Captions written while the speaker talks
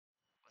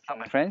What's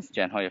up, my friends?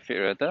 Jan Ho, your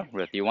Realtor,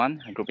 Realty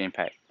One, Group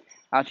Impact.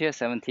 Out here,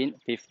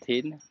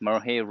 1715 Merle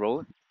Hay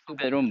Road,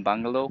 two-bedroom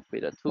bungalow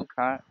with a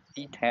two-car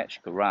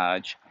detached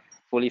garage,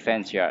 fully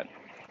fenced yard.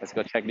 Let's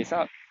go check this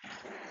out.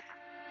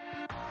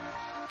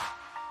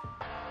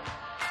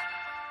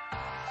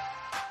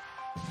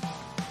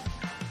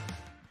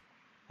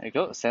 There you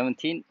go,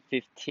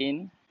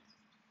 1715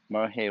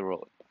 Merle Hay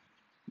Road.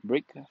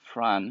 Brick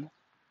front,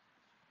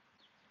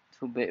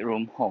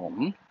 two-bedroom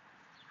home.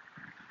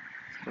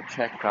 Let's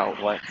go check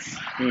out what's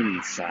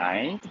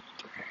inside.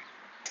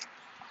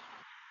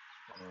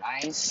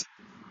 Nice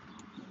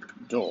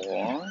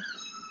door.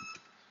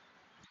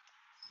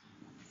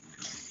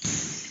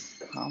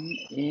 Come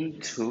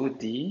into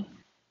the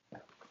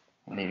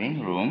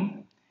living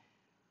room.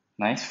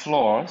 Nice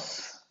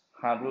floors,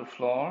 hardwood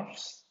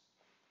floors,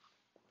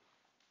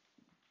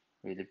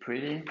 really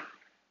pretty.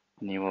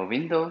 Newer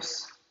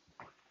windows,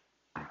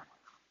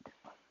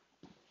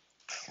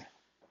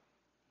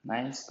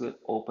 nice good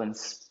open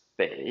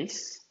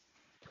space.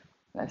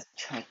 Let's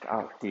check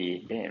out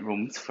the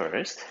bedrooms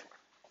first.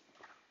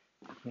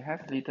 You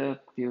have little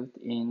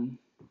built-in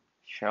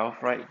shelf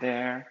right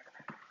there,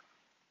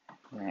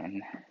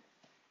 and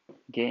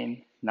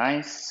again,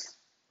 nice,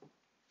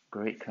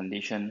 great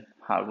condition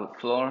hardwood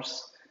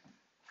floors.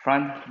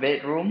 Front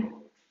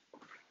bedroom,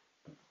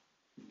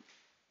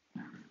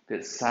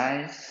 good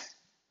size.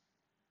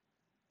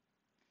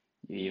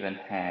 You even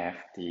have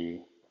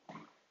the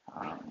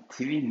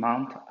TV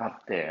mount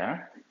up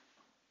there.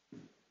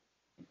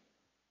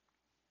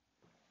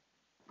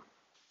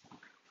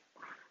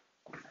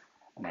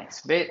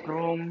 Next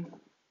bedroom.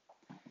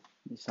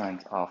 This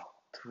one's off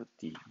to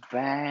the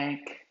back.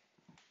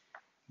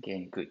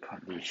 Again, good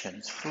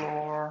conditions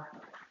floor.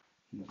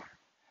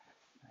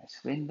 Nice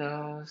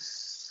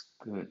windows.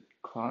 Good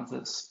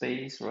closet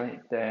space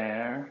right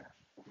there.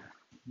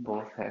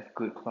 Both have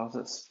good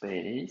closet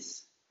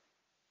space.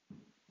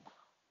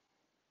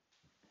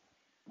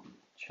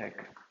 Check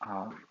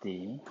out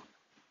the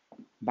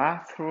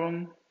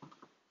bathroom.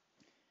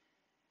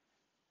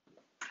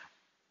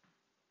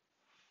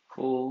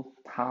 Full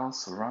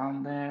tiles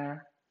around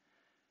there.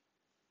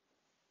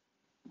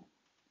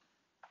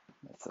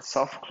 It's a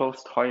soft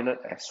close toilet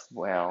as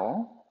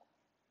well.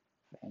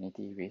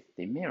 Vanity with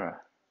the mirror.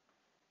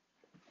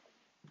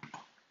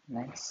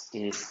 Next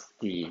is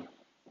the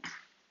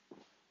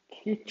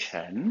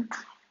kitchen.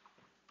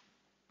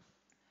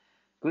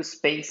 Good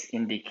space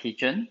in the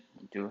kitchen.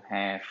 You do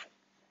have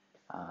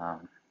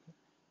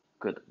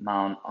good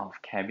amount of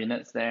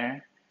cabinets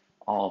there.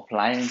 All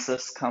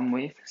appliances come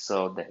with.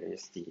 So there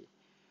is the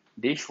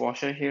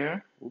dishwasher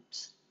here.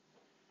 Oops.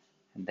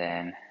 And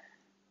then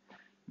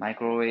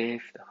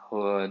microwave, the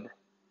hood,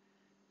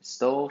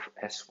 stove,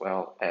 as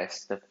well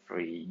as the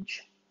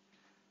fridge.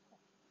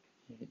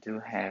 You do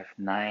have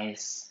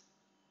nice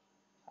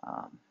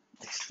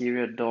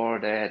exterior door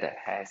there that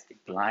has the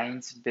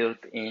blinds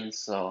built in,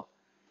 so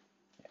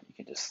you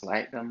can just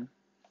slide them.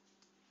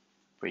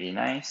 Pretty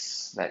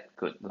nice. Let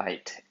good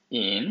light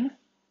in.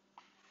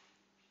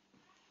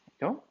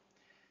 There you go.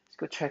 Let's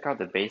go check out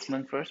the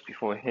basement first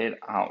before we head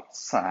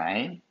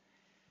outside.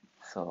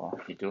 So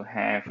you do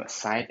have a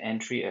side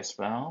entry as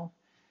well.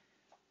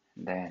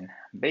 Then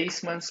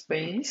basement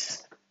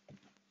space.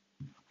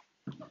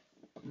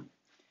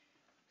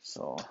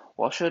 So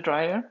washer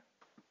dryer.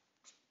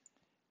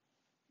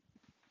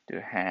 Do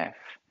have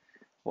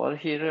water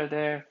heater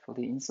there,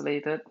 fully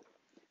insulated,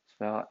 as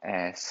well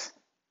as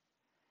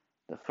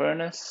the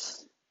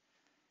furnace.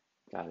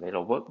 Got a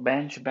little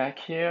workbench back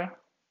here.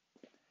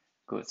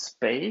 Good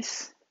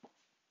space.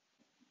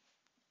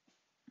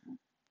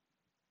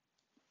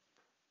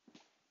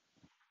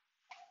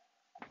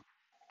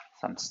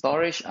 Some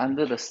storage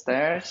under the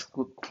stairs.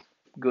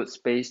 Good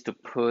space to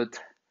put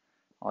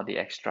all the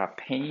extra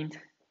paint.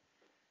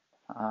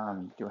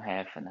 You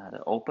have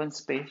another open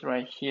space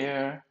right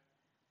here,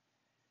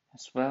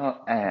 as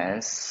well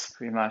as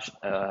pretty much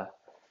a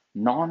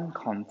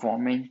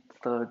non-conforming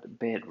third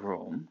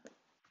bedroom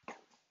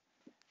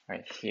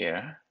right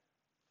here.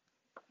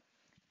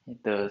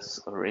 It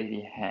does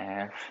already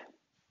have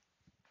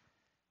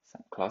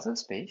some closet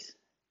space,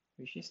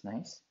 which is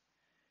nice.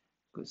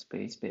 Good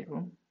space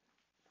bedroom.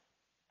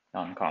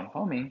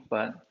 Non-conforming,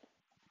 but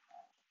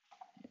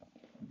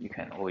you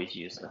can always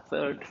use a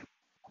third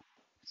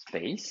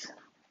space.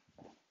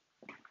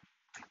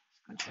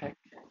 Let's check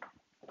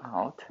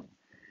out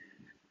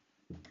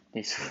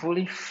this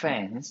fully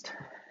fenced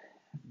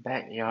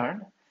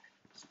backyard,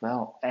 as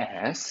well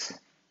as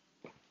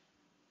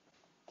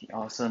the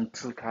awesome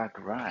two-car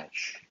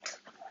garage.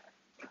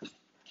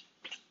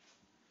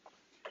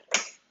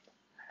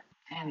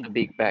 And the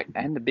big back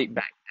deck.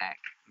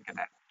 Look at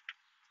that.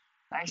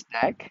 Nice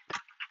deck.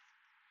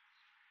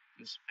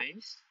 Good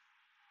space.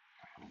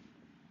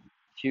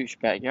 Huge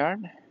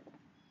backyard.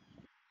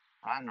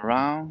 Run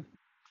around.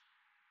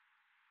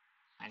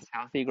 Nice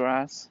healthy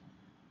grass.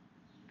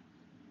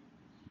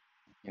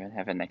 You even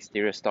have an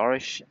exterior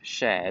storage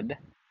shed.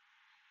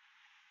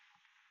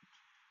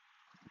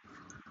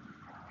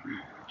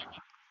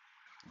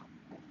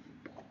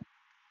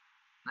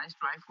 Nice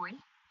driveway.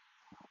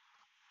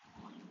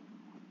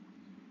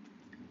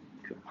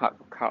 You could park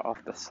a car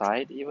off the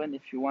side even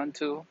if you want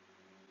to.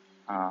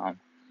 Um,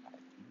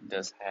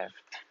 does have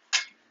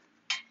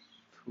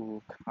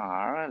two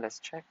car. Let's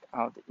check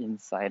out the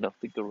inside of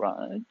the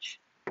garage.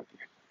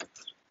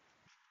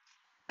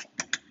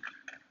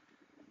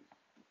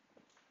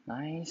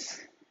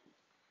 Nice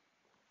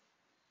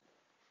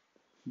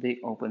big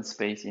open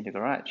space in the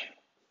garage.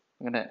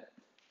 Look at that.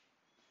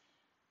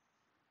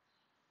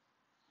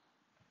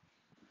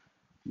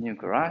 New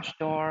garage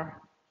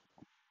door.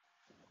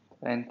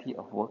 Plenty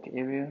of work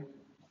area.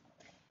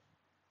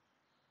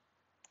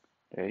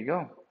 There you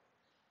go.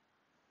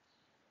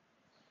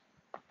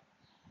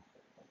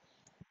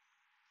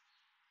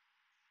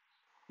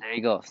 There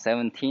you go.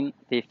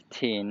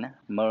 1715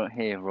 Merle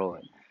Hay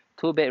Road.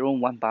 Two bedroom,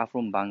 one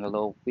bathroom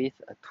bungalow with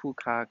a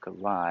two-car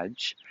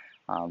garage.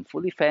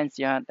 Fully fenced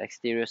yard,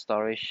 exterior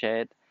storage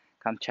shed.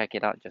 Come check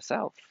it out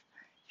yourself.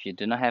 If you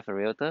do not have a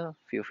realtor,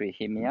 feel free to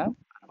hit me up.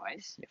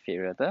 Otherwise, your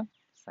favorite realtor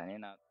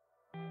signing out.